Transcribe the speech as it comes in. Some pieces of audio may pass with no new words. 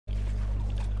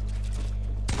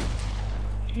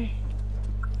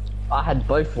I had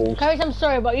both walls. Coach, I'm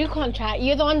sorry, but you can't chat.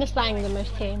 You're the one that's lying the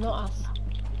most here, not us.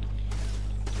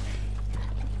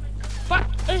 But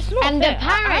it's not And fair.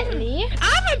 apparently, I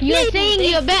haven't you're played saying all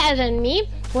you're day. better than me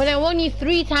when I won you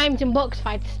 3 times in box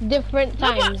fights, different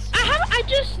No, but times. I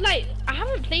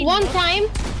haven't played. One enough. time,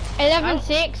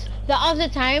 11-6. The other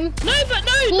time, No, but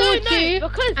no, 4-2.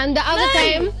 because And the other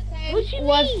time what do you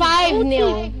was mean?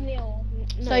 5-0.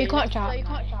 No, So you can't chat.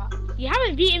 You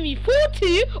haven't beaten me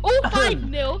 4-2 or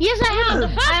 5-0. Yes, I have.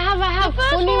 I have. The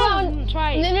first When we were one, on,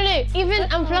 try it. no. Even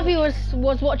Fluffy was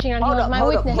watching and he was my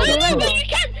witness. No, Remember? but you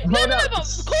can't. No, Hold up. but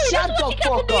Corey, Shut that's what the she kept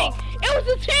on fuck doing. up. It was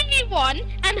a 2v1,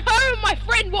 and her and my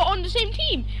friend were on the same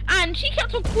team, and she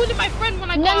kept on calling my friend when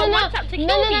I got on WhatsApp to kill me,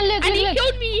 look, and he look.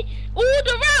 killed me all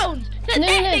the rounds. So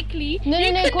technically, No,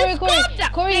 you couldn't Corey, have stopped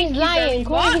that. Corey, Thank he's you very lying.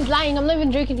 Corey, much. he's lying. I'm not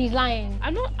even joking. He's lying.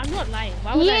 I'm not lying.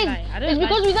 Why would I He lie? I is. don't It's lie.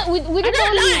 because we didn't I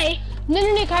don't only. lie. No,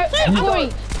 Corey.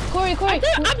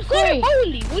 I'm so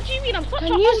holy. What do you mean? I'm such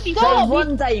Can a you holy stop?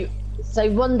 person. Say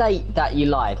one day that you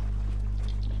lied.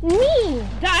 Me?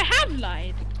 That I have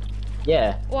lied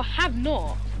Yeah. or have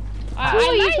not. Who are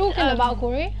you lied, talking about,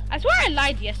 Corey? I swear I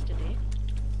lied yesterday.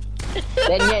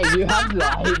 Then yeah, you have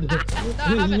lied. No, I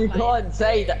haven't You lied. can't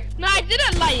say that. No, I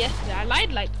didn't lie yesterday. I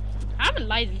lied like I haven't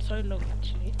lied in so long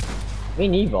actually. Me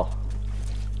neither.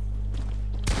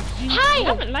 You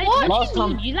haven't lied. What? What do you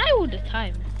mean? You lie all the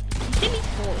time. You silly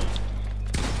boy.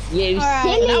 You Alright,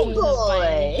 silly that was a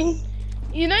boy.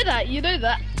 You know that. You know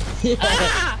that. Yeah.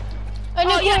 Ah! Oh no,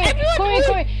 Oh, yeah, everyone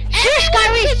Corey. Shush,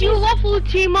 Skyris, you waffle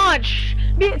too much.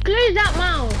 Close that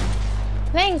mouth.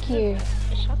 Thank you.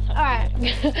 Shut up. Alright.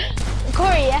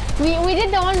 Corey, yeah? We did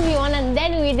the 1v1 and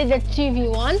then we did the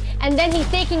 2v1 and then he's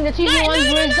taking the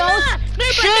 2v1 results.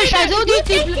 Shush, I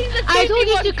told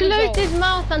you to close his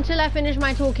mouth until I finish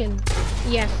my talking.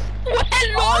 Yes.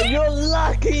 Oh, you're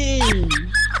lucky.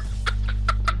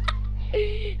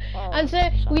 And so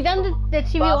we done the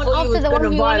 2v1 But I thought he after was the gonna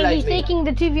 1v1 and violate he's me. taking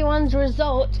the 2v1's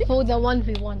result for the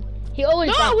 1v1. He always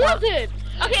No, does I that. wasn't.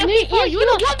 Okay, No, okay, yes, you you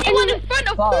wanna are. want me And one then- in front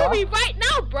of Farah. Corey right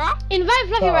now, bruh? Invite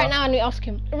Fluffy Farah. right now and we ask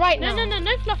him. Right now.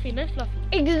 No, Fluffy, no Fluffy.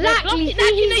 Exactly. No, Fluffy. See,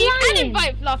 Actually, no, he's you can lying.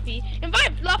 invite Fluffy.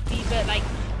 Invite Fluffy, but like,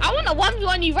 I wanna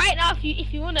 1v1 you right now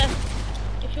if you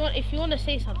wanna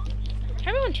say something.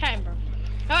 Everyone chatting, bro.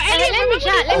 Oh, Let me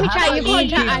chat. Let me How chat. You about can't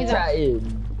chat keep either.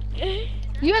 chatting?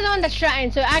 You're the one that's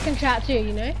chatting, so I can chat too.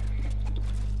 You know.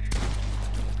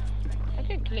 I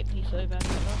can clip you so bad.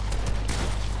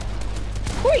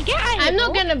 Corey, get out of here, I'm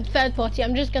not bro. gonna third party.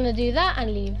 I'm just gonna do that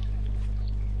and leave.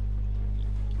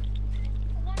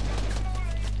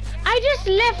 I just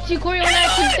left you, Corey, when I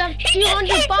could have He just 200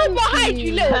 came from bumps behind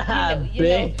you, little.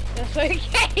 Bitch. That's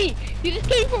okay. You just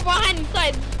came from behind and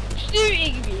started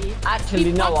shooting me.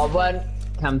 Actually, no, I weren't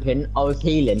camping. I was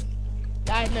healing.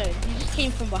 I know. You just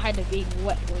came from behind a big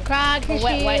wet boy. Crack A his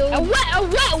wet shield.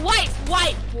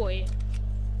 white boy.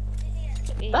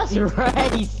 That's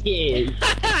racist.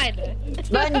 I know.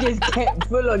 Man just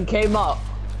full on came up.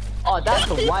 Oh, that's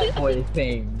a white boy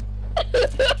thing. No.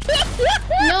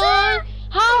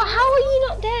 How are you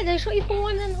not there? They shot you for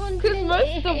 100. Because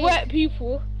most of the wet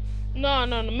people. No.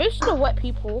 Most of the wet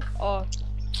people are.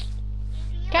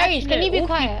 Carries, can Actually, you be all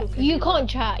quiet? people can You do can't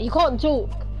chat. You can't talk.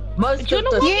 Most Do you of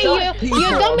know the what? stuck people.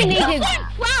 You're dominated. You're so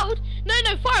proud. No,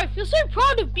 Farah, if you're so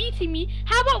proud of beating me,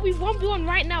 how about we 1v1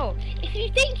 right now? If you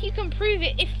think you can prove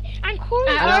it, and Corey,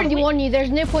 I already won you. There's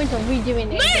no point of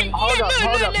redoing it. No, again. Hold up,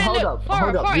 hold up.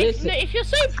 Farah, Listen. if you're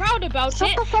so proud about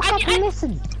Shut it, the fuck up and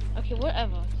listen. okay,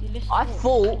 whatever. You listen. I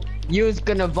thought you was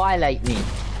gonna violate me.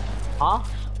 Huh?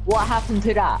 What happened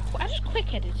to that? I just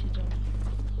quick edited them.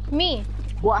 Me.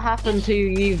 What happened to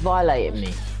you violating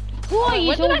me? Who are you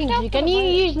when did I talking start to? Can the you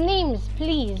vote? use names,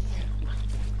 please?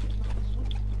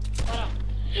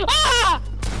 Ah!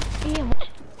 Yeah.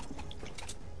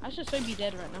 I should so be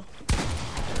dead right now.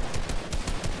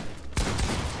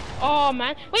 Oh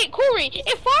man, wait, Corey.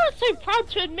 If I was so proud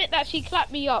to admit that she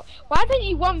clapped me up, why don't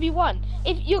you 1v1?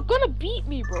 If you're gonna beat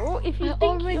me, bro. If you I think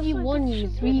already you're so won good, you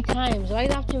should 3 be- times. Why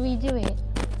do I have to redo it?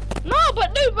 No,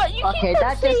 but you Okay, keep on that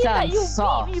just saying that sounds you'll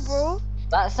sus. beat me, bro.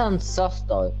 That sounds sus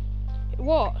though.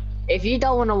 What? If you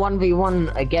don't want to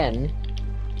 1v1 again,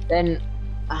 then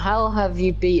how have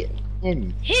you beat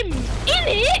him? Him in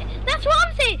it? That's what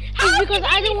I'm saying. How It's have because you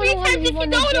I beat don't me 3 wanna times if you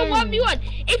 1v1 don't want again. to 1v1?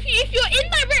 If you're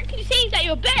indirectly saying that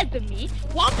you're better than me,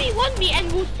 1v1 me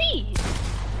and we'll see.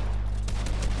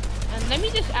 And let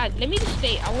me just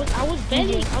state, I was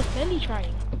barely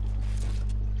trying.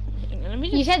 Let me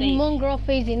just You said state. mongrel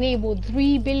phase enabled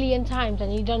 3 billion times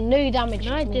and you done no damage.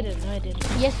 No, I to me. didn't.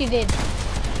 Yes, you did.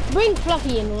 Bring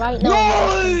Fluffy in right now.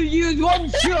 No, you one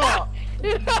shot.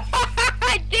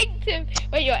 I dinked him.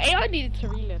 Wait, your AI needed to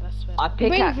reload, I swear. I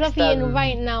Bring pickaxed Fluffy in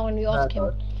right now and we ask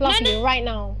him. Fluffy, No. right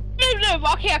now. No,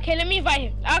 but okay, let me invite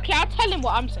him. Okay, I'll tell him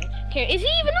what I'm saying. Okay, is he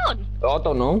even on? I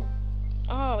don't know.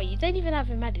 Oh, you don't even have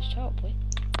him added, shut up, boy.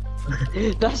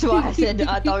 That's why I said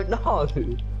I don't know.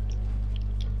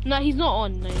 No, he's not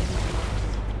on. No, he's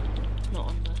not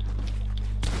on there.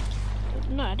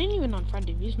 No, I didn't even unfriend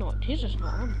him. He's just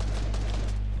not on.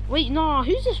 Wait, no,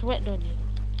 who's this wet Donny?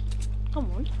 Come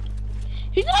on.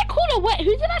 Who did I call a wet?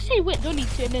 Who did I say wet Donny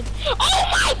to? And then, oh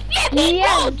my flipping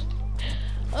god!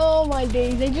 Oh my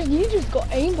days, you just got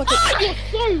aimbot. Oh, you're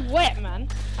so wet, man.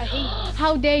 I hate you.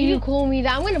 How dare you call me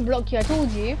that? I'm gonna block you, I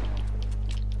told you.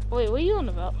 Wait, what are you on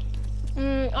about?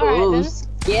 Alright then.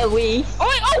 Scary.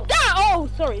 Oh, that! Oh,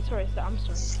 sorry, sir. I'm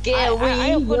sorry. Scary.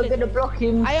 I You're gonna block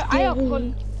him. I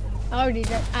apologize.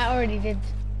 I already did.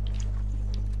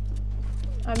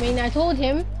 I mean, I told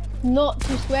him not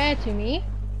to swear to me,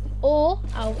 or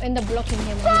I'll end up blocking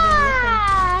him.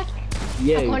 And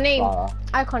Yeah.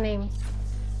 I can't name.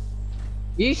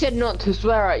 You said not to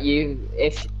swear at you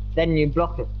if then you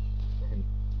block it.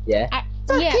 Yeah.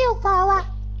 Yeah.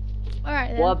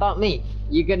 Alright then. What about me?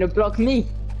 You gonna block me?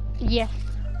 Yes.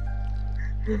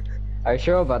 Are you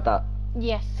sure about that?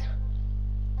 Yes.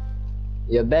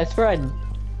 Your best friend.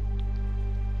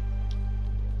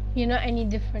 You're not any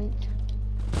different.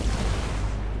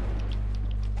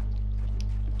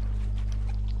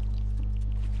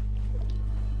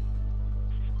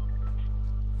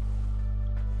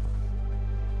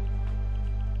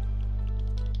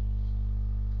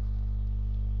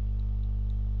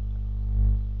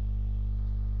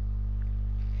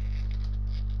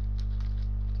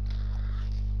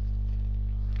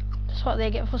 That's what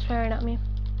they get for swearing at me.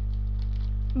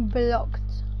 Blocked.